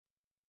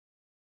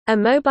A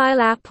mobile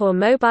app or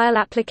mobile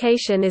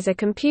application is a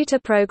computer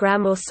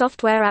program or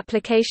software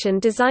application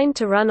designed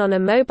to run on a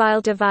mobile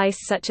device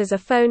such as a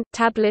phone,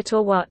 tablet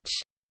or watch.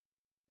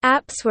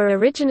 Apps were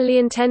originally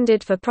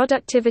intended for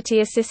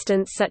productivity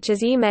assistance such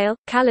as email,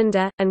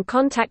 calendar, and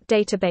contact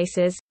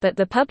databases, but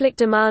the public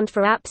demand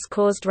for apps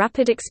caused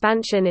rapid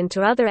expansion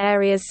into other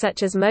areas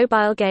such as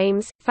mobile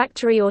games,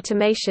 factory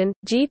automation,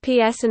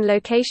 GPS and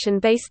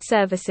location-based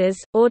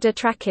services, order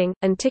tracking,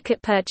 and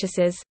ticket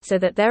purchases, so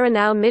that there are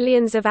now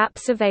millions of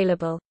apps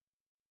available.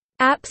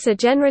 Apps are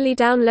generally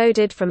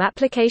downloaded from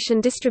application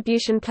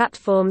distribution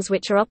platforms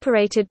which are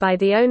operated by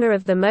the owner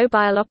of the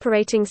mobile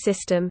operating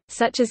system,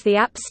 such as the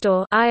App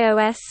Store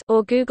 (iOS)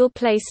 or Google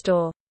Play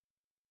Store.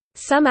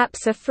 Some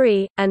apps are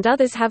free, and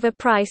others have a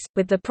price,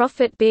 with the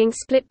profit being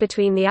split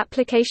between the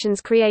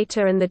application's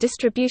creator and the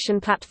distribution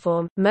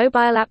platform.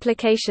 Mobile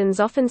applications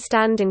often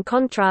stand in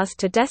contrast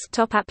to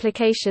desktop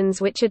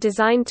applications which are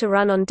designed to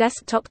run on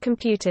desktop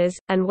computers,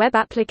 and web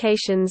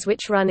applications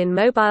which run in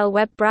mobile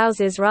web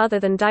browsers rather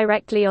than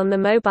directly on the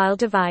mobile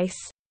device.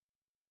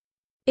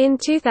 In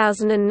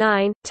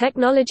 2009,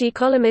 technology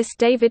columnist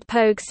David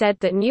Pogue said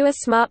that newer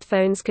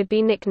smartphones could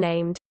be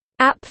nicknamed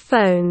app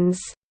phones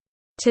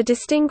to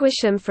distinguish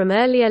them from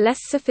earlier less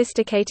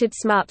sophisticated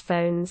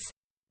smartphones.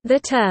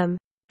 The term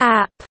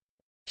app,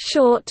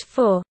 short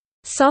for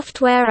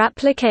software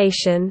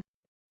application,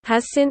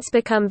 has since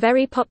become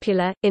very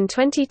popular. In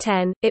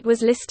 2010, it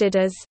was listed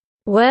as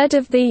Word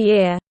of the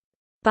Year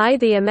by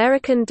the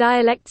American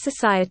Dialect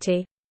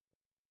Society.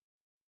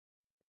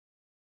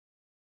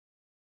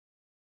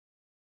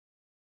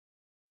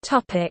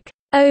 Topic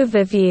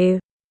overview.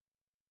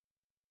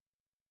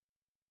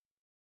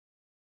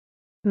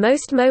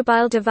 Most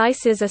mobile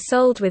devices are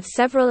sold with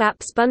several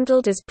apps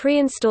bundled as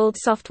pre-installed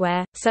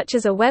software, such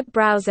as a web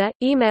browser,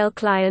 email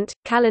client,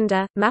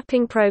 calendar,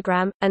 mapping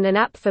program, and an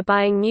app for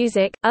buying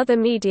music, other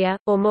media,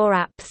 or more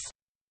apps.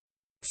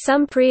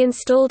 Some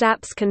pre-installed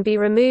apps can be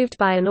removed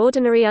by an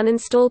ordinary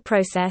uninstall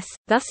process,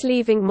 thus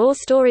leaving more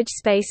storage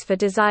space for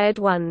desired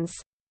ones.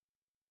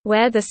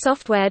 Where the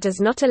software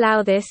does not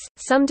allow this,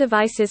 some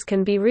devices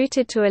can be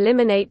rooted to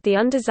eliminate the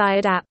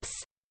undesired apps.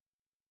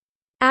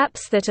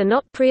 Apps that are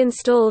not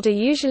pre-installed are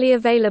usually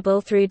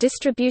available through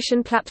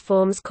distribution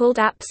platforms called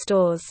app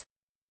stores.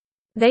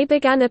 They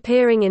began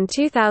appearing in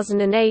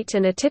 2008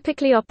 and are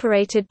typically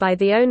operated by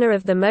the owner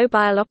of the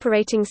mobile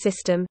operating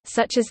system,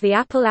 such as the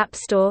Apple App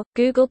Store,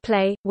 Google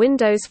Play,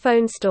 Windows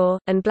Phone Store,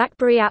 and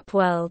BlackBerry App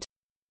World.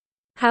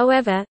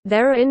 However,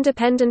 there are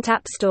independent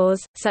app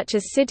stores, such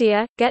as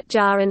Cydia,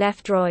 GetJar and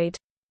F-Droid.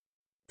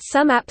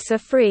 Some apps are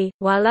free,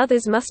 while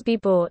others must be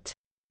bought.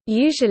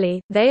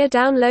 Usually, they are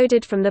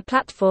downloaded from the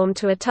platform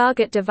to a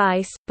target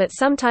device, but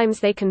sometimes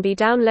they can be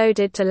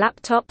downloaded to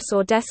laptops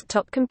or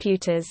desktop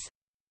computers.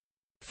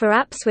 For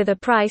apps with a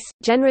price,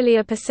 generally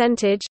a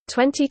percentage,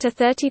 20 to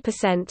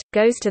 30%,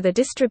 goes to the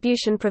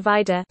distribution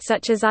provider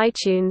such as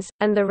iTunes,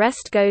 and the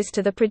rest goes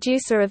to the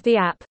producer of the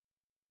app.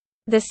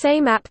 The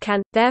same app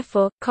can,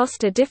 therefore,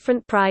 cost a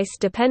different price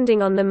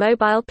depending on the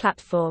mobile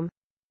platform.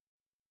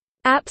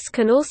 Apps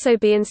can also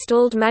be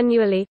installed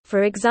manually,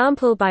 for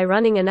example by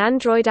running an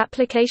Android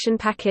application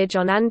package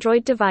on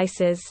Android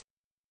devices.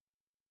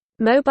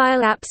 Mobile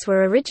apps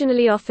were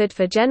originally offered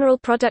for general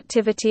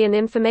productivity and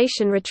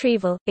information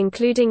retrieval,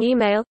 including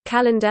email,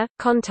 calendar,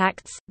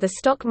 contacts, the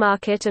stock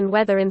market and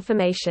weather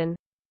information.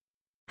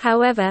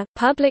 However,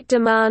 public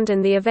demand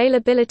and the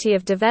availability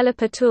of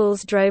developer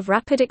tools drove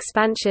rapid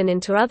expansion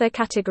into other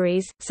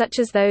categories, such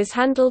as those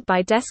handled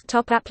by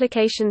desktop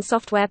application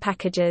software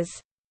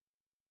packages.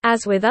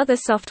 As with other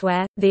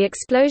software, the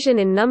explosion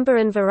in number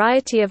and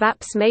variety of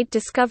apps made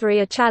discovery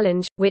a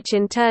challenge, which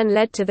in turn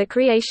led to the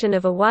creation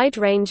of a wide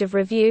range of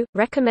review,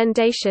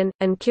 recommendation,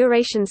 and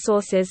curation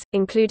sources,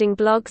 including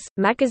blogs,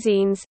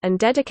 magazines, and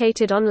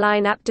dedicated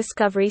online app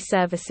discovery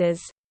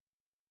services.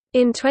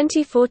 In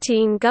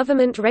 2014,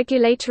 government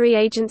regulatory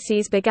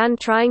agencies began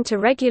trying to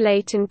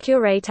regulate and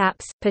curate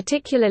apps,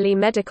 particularly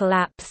medical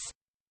apps.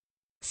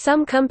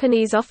 Some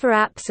companies offer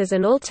apps as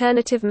an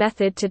alternative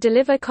method to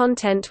deliver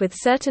content with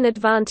certain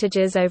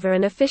advantages over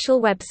an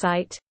official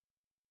website.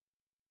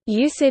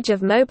 Usage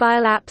of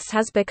mobile apps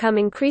has become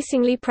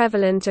increasingly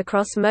prevalent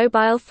across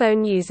mobile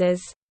phone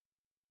users.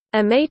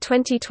 A May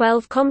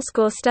 2012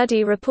 Comscore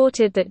study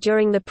reported that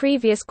during the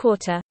previous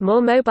quarter,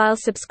 more mobile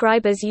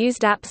subscribers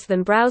used apps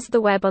than browsed the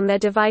web on their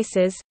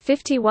devices,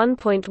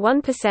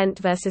 51.1%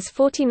 versus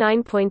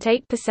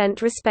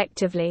 49.8%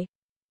 respectively.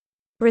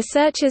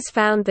 Researchers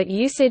found that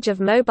usage of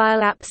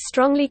mobile apps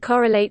strongly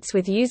correlates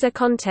with user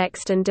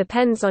context and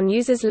depends on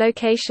users'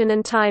 location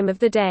and time of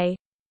the day.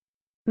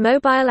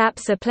 Mobile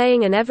apps are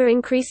playing an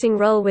ever-increasing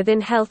role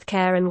within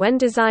healthcare and when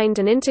designed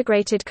and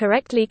integrated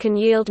correctly can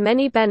yield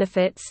many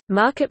benefits.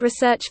 Market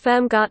research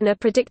firm Gartner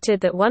predicted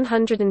that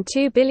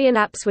 102 billion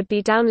apps would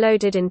be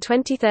downloaded in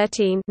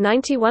 2013,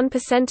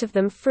 91% of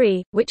them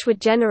free, which would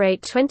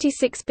generate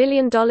 $26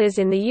 billion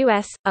in the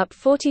US, up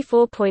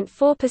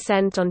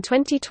 44.4% on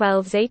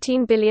 2012's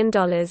 $18 billion.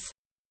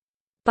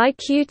 By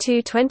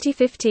Q2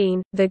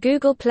 2015, the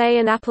Google Play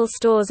and Apple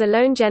stores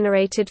alone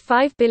generated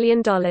 $5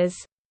 billion.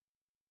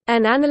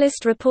 An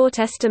analyst report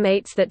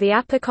estimates that the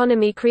app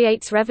economy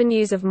creates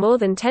revenues of more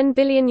than €10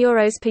 billion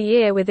per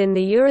year within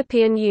the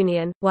European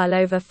Union, while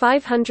over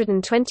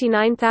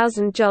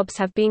 529,000 jobs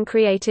have been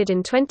created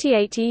in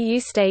 28 EU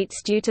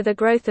states due to the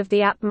growth of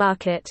the app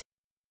market.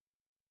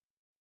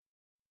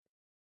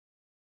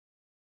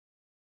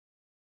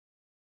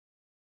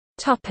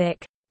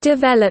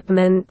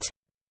 Development.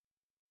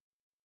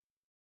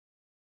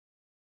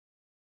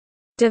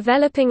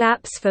 Developing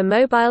apps for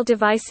mobile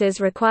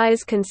devices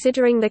requires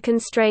considering the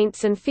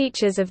constraints and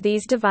features of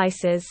these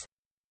devices.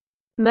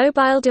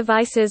 Mobile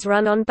devices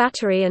run on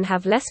battery and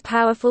have less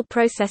powerful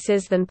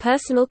processors than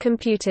personal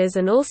computers,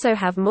 and also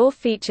have more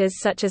features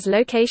such as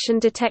location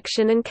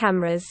detection and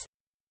cameras.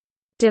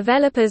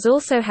 Developers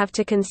also have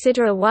to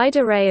consider a wide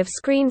array of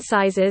screen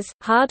sizes,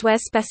 hardware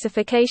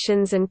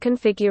specifications and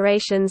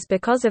configurations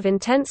because of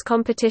intense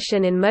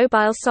competition in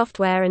mobile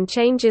software and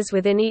changes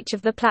within each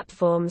of the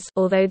platforms,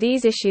 although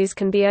these issues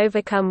can be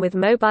overcome with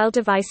mobile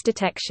device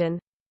detection.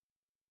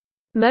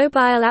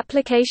 Mobile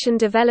application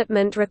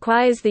development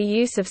requires the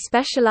use of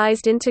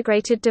specialized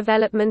integrated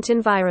development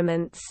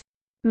environments.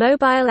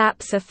 Mobile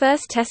apps are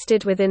first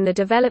tested within the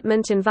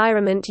development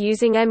environment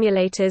using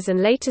emulators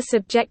and later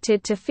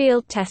subjected to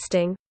field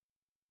testing.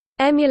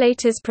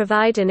 Emulators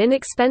provide an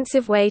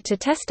inexpensive way to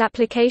test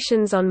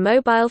applications on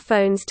mobile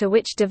phones to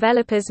which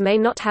developers may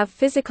not have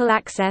physical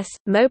access.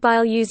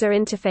 Mobile user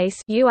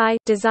interface (UI)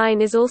 design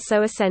is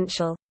also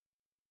essential.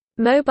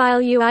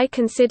 Mobile UI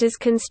considers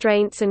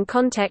constraints and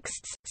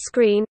contexts,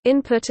 screen,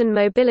 input and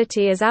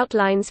mobility as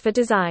outlines for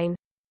design.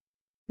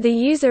 The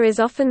user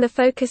is often the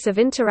focus of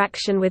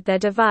interaction with their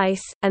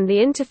device, and the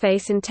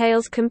interface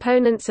entails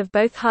components of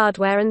both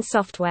hardware and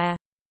software.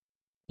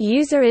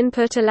 User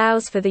input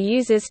allows for the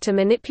users to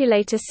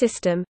manipulate a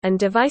system, and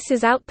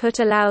device's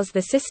output allows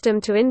the system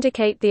to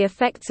indicate the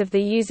effects of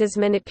the user's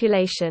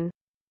manipulation.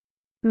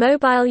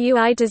 Mobile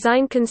UI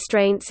design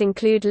constraints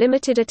include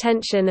limited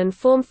attention and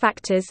form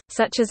factors,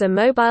 such as a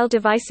mobile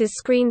device's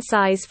screen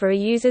size for a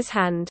user's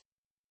hand.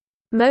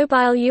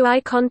 Mobile UI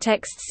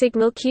contexts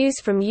signal cues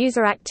from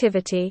user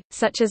activity,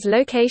 such as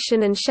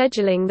location and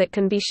scheduling that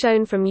can be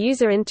shown from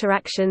user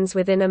interactions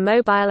within a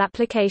mobile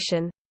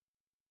application.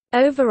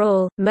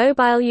 Overall,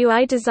 mobile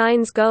UI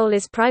design's goal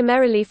is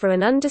primarily for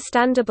an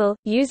understandable,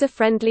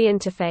 user-friendly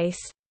interface.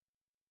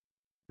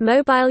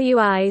 Mobile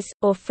UIs,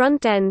 or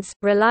front ends,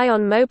 rely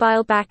on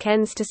mobile back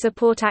ends to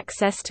support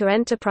access to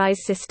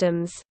enterprise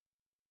systems.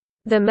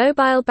 The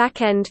mobile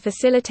backend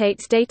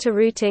facilitates data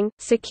routing,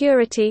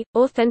 security,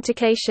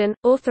 authentication,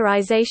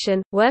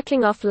 authorization,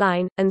 working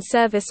offline, and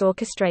service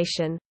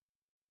orchestration.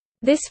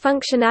 This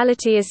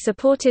functionality is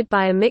supported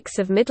by a mix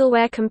of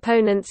middleware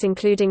components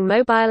including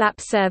mobile app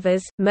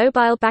servers,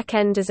 mobile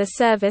backend as a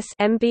service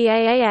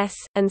 (MBaaS),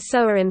 and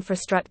SOA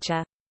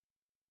infrastructure.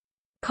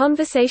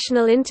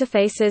 Conversational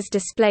interfaces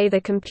display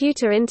the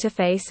computer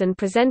interface and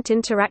present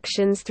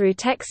interactions through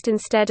text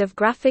instead of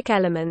graphic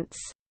elements.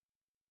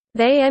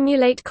 They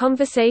emulate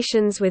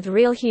conversations with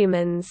real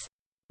humans.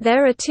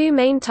 There are two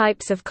main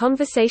types of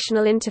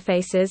conversational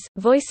interfaces: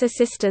 voice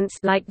assistants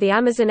like the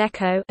Amazon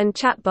Echo and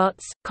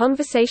chatbots.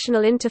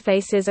 Conversational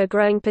interfaces are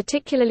growing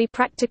particularly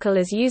practical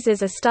as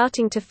users are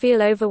starting to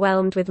feel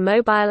overwhelmed with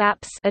mobile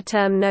apps, a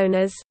term known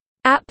as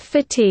app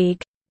fatigue.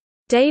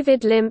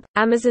 David Limp,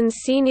 Amazon's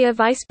senior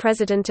vice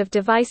president of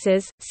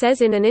devices,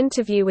 says in an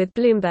interview with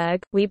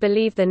Bloomberg, "We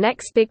believe the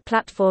next big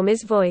platform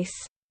is voice."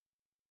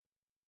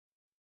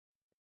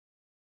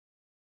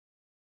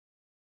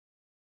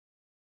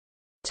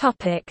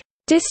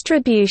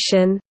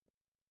 Distribution.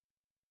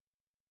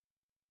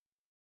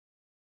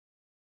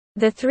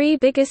 The three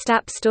biggest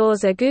app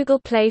stores are Google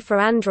Play for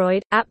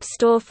Android, App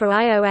Store for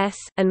iOS,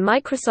 and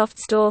Microsoft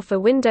Store for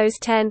Windows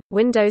 10,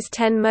 Windows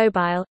 10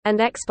 Mobile, and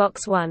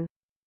Xbox One.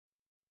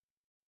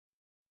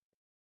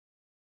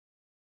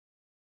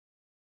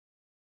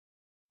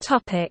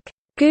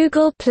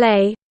 Google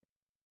Play.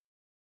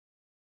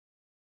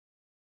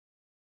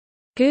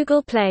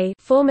 Google Play,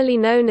 formerly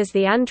known as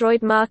the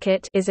Android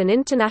Market, is an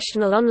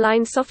international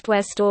online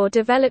software store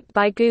developed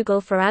by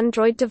Google for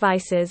Android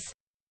devices.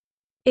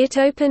 It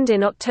opened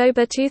in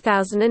October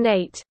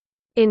 2008.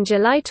 In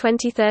July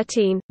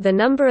 2013, the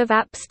number of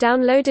apps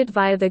downloaded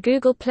via the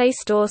Google Play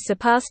Store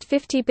surpassed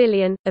 50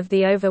 billion, of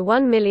the over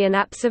 1 million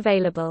apps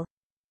available.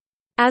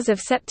 As of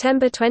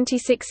September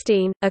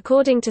 2016,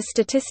 according to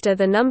Statista,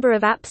 the number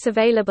of apps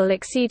available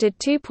exceeded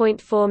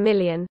 2.4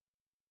 million.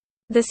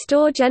 The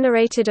store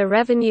generated a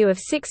revenue of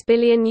 $6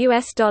 billion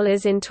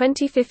in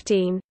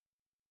 2015.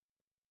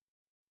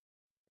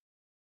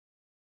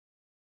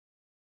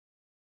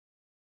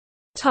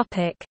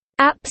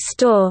 App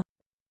Store.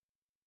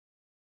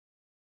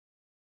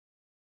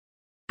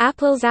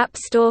 Apple's App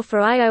Store for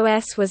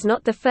iOS was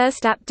not the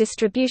first app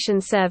distribution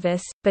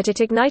service, but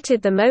it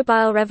ignited the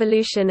mobile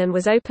revolution and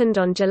was opened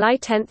on July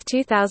 10,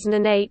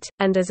 2008,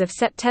 and as of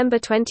September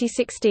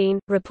 2016,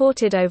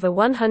 reported over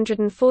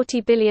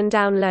 140 billion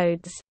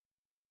downloads.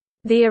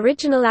 The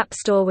original App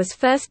Store was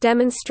first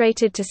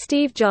demonstrated to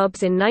Steve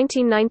Jobs in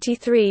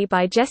 1993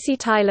 by Jesse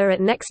Tyler at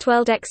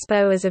Nextworld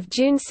Expo. As of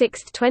June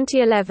 6,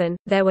 2011,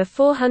 there were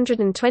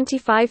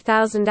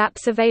 425,000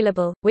 apps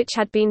available, which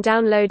had been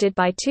downloaded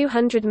by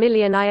 200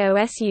 million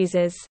iOS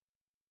users.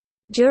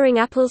 During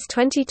Apple's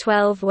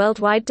 2012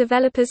 Worldwide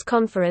Developers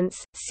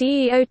Conference,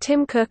 CEO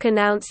Tim Cook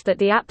announced that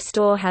the App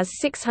Store has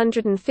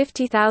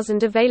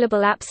 650,000 available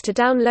apps to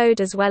download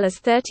as well as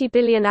 30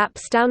 billion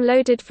apps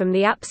downloaded from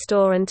the App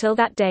Store until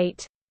that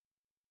date.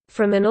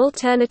 From an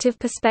alternative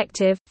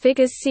perspective,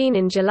 figures seen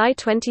in July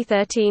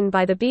 2013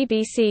 by the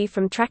BBC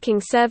from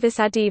tracking service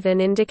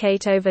Adeven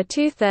indicate over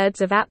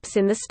two-thirds of apps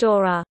in the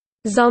store are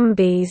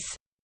 «zombies»,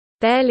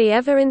 barely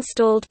ever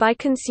installed by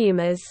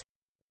consumers.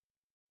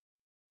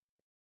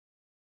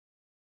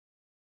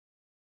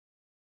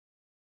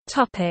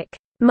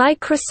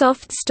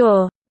 Microsoft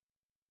Store.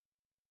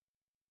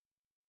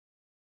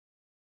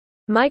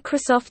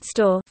 Microsoft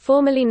Store,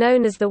 formerly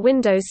known as the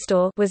Windows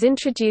Store, was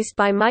introduced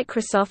by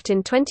Microsoft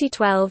in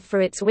 2012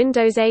 for its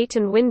Windows 8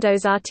 and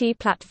Windows RT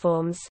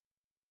platforms.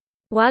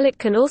 While it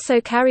can also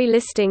carry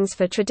listings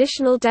for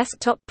traditional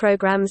desktop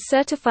programs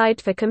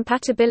certified for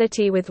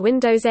compatibility with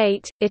Windows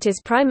 8, it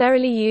is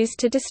primarily used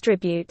to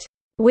distribute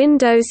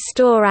Windows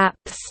Store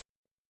apps,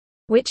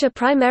 which are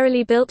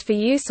primarily built for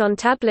use on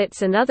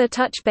tablets and other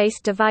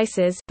touch-based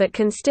devices, but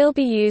can still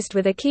be used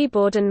with a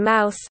keyboard and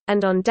mouse,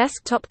 and on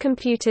desktop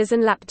computers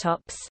and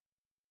laptops.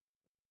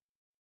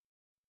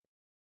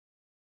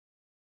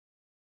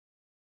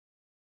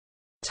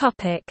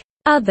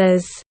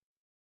 Others.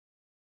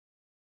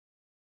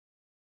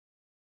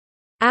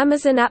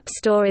 Amazon App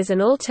Store is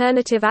an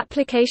alternative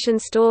application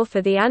store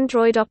for the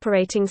Android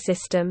operating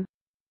system.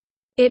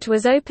 It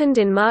was opened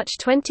in March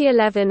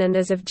 2011 and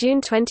as of June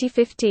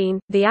 2015,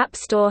 the App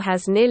Store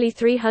has nearly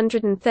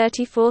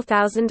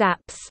 334,000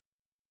 apps.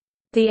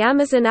 The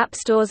Amazon App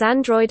Store's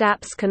Android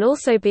apps can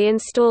also be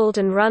installed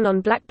and run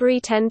on BlackBerry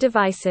 10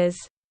 devices.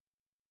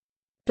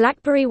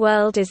 BlackBerry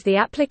World is the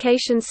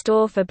application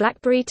store for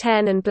BlackBerry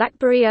 10 and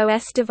BlackBerry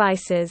OS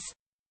devices.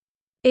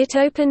 It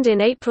opened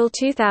in April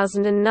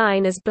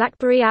 2009 as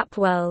BlackBerry App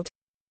World.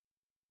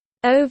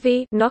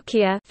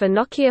 Nokia for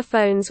Nokia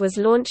phones was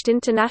launched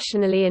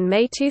internationally in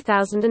May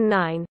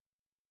 2009.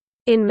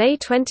 In May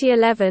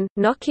 2011,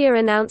 Nokia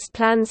announced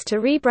plans to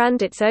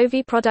rebrand its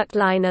Ovi product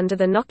line under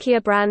the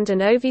Nokia brand,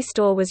 and Ovi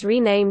Store was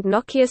renamed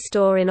Nokia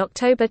Store in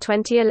October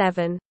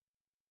 2011.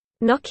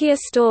 Nokia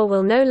Store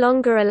will no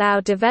longer allow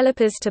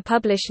developers to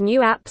publish new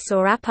apps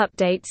or app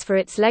updates for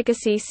its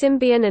legacy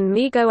Symbian and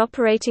MeeGo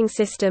operating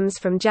systems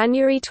from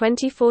January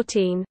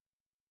 2014.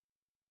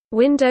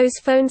 Windows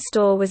Phone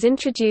Store was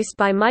introduced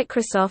by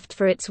Microsoft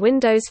for its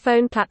Windows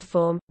Phone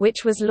platform,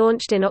 which was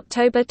launched in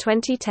October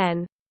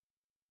 2010.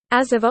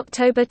 As of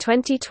October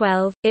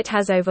 2012, it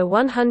has over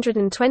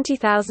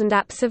 120,000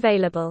 apps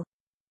available.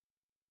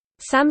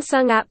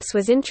 Samsung Apps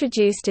was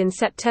introduced in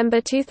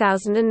September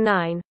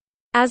 2009.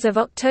 As of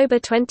October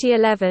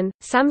 2011,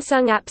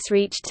 Samsung Apps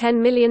reached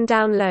 10 million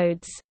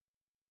downloads.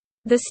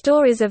 The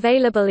store is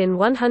available in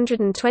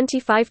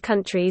 125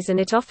 countries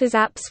and it offers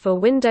apps for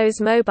Windows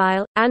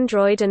Mobile,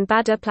 Android and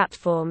BADA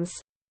platforms.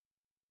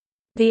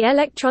 The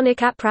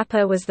Electronic App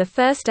Wrapper was the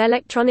first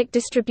electronic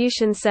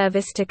distribution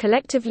service to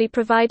collectively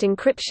provide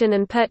encryption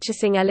and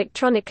purchasing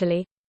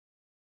electronically.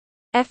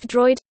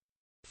 F-Droid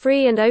 –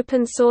 free and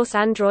open-source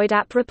Android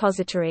app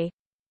repository.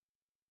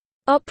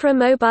 Opera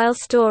Mobile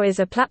Store is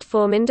a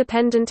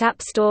platform-independent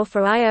app store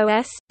for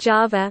iOS,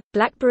 Java,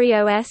 BlackBerry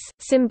OS,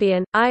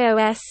 Symbian,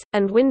 iOS,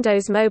 and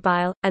Windows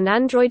Mobile, and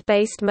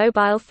Android-based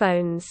mobile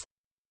phones.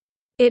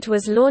 It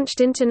was launched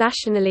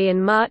internationally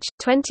in March,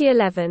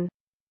 2011.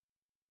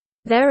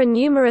 There are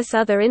numerous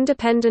other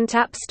independent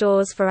app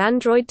stores for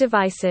Android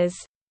devices.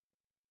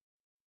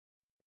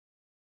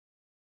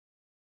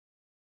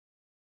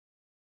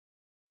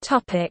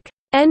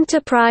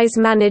 Enterprise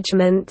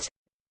management.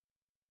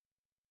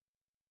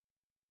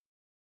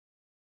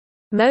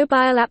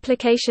 Mobile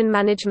Application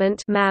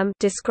Management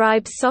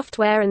describes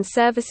software and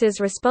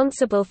services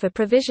responsible for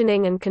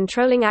provisioning and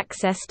controlling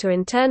access to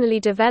internally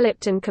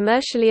developed and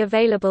commercially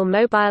available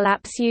mobile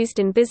apps used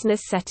in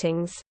business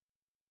settings.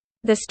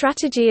 The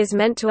strategy is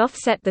meant to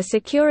offset the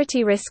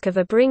security risk of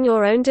a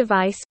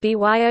bring-your-own-device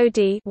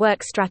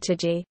work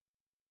strategy.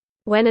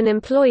 When an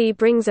employee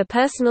brings a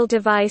personal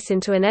device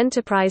into an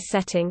enterprise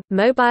setting,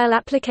 mobile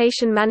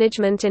application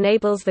management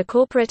enables the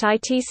corporate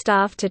IT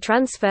staff to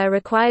transfer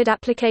required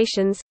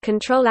applications,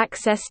 control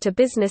access to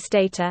business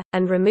data,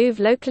 and remove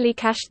locally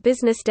cached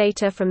business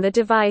data from the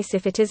device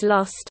if it is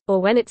lost,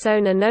 or when its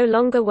owner no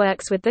longer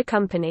works with the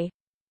company.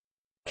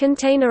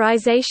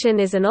 Containerization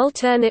is an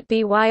alternate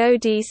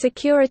BYOD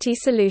security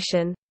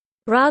solution.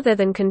 Rather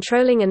than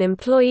controlling an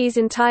employee's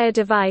entire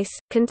device,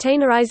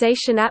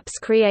 containerization apps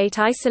create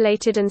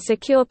isolated and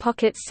secure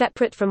pockets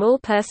separate from all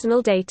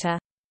personal data.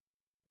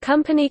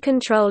 Company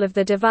control of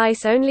the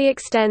device only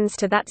extends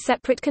to that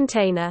separate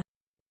container.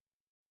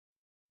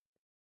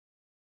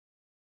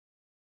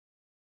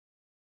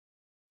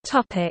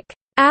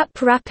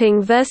 App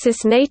wrapping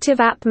versus native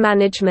app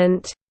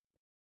management.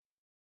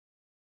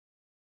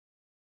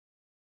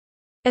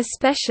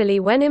 especially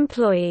when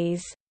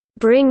employees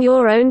bring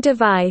your own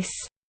device.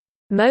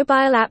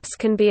 Mobile apps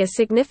can be a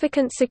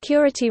significant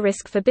security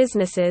risk for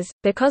businesses,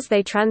 because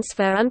they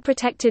transfer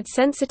unprotected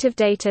sensitive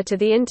data to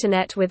the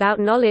Internet without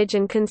knowledge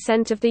and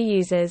consent of the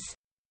users.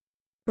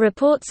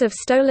 Reports of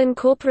stolen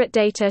corporate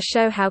data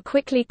show how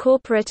quickly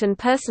corporate and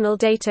personal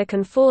data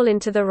can fall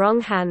into the wrong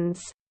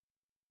hands.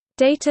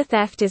 Data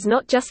theft is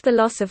not just the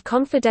loss of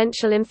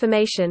confidential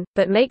information,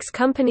 but makes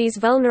companies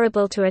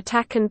vulnerable to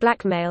attack and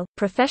blackmail.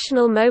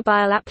 Professional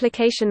mobile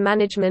application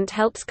management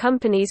helps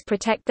companies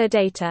protect their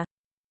data.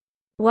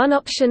 One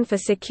option for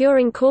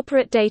securing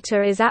corporate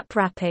data is app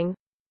wrapping.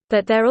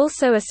 But there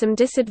also are some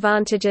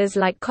disadvantages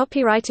like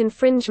copyright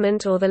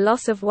infringement or the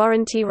loss of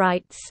warranty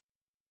rights.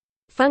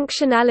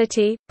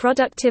 Functionality,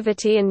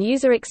 productivity and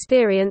user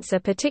experience are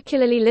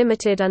particularly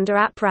limited under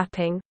app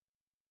wrapping.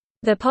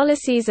 The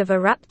policies of a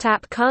wrapped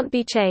app can't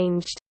be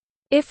changed.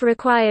 If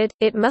required,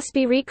 it must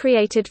be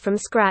recreated from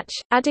scratch,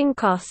 adding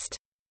cost.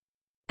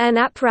 An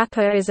app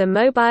wrapper is a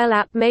mobile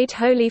app made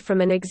wholly from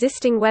an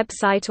existing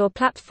website or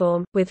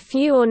platform, with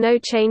few or no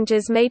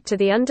changes made to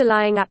the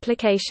underlying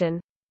application.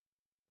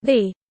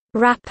 The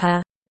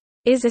wrapper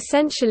is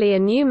essentially a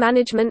new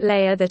management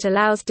layer that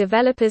allows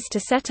developers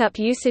to set up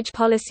usage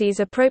policies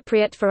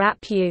appropriate for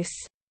app use.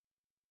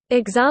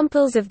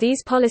 Examples of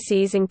these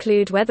policies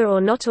include whether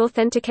or not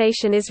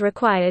authentication is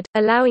required,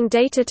 allowing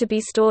data to be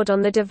stored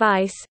on the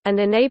device, and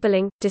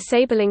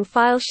disabling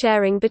file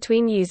sharing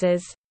between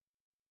users.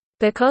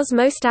 Because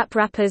most app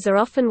wrappers are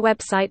often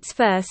websites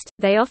first,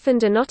 they often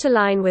do not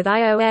align with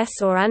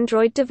iOS or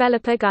Android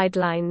developer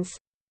guidelines.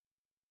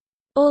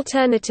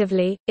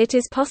 Alternatively, it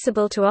is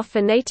possible to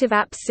offer native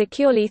apps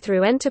securely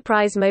through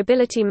enterprise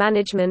mobility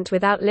management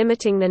without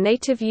limiting the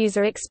native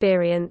user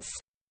experience.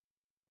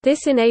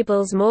 This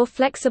enables more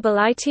flexible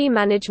IT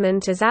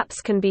management as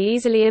apps can be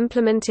easily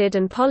implemented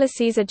and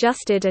policies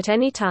adjusted at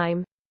any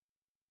time.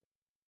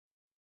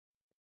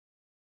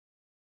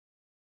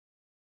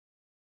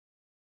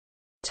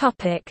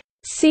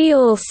 See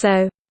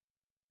also: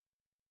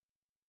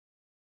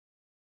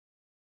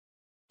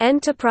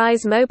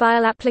 Enterprise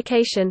mobile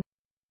application,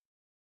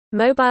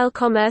 Mobile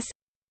commerce,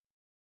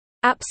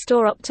 App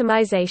Store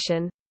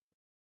optimization.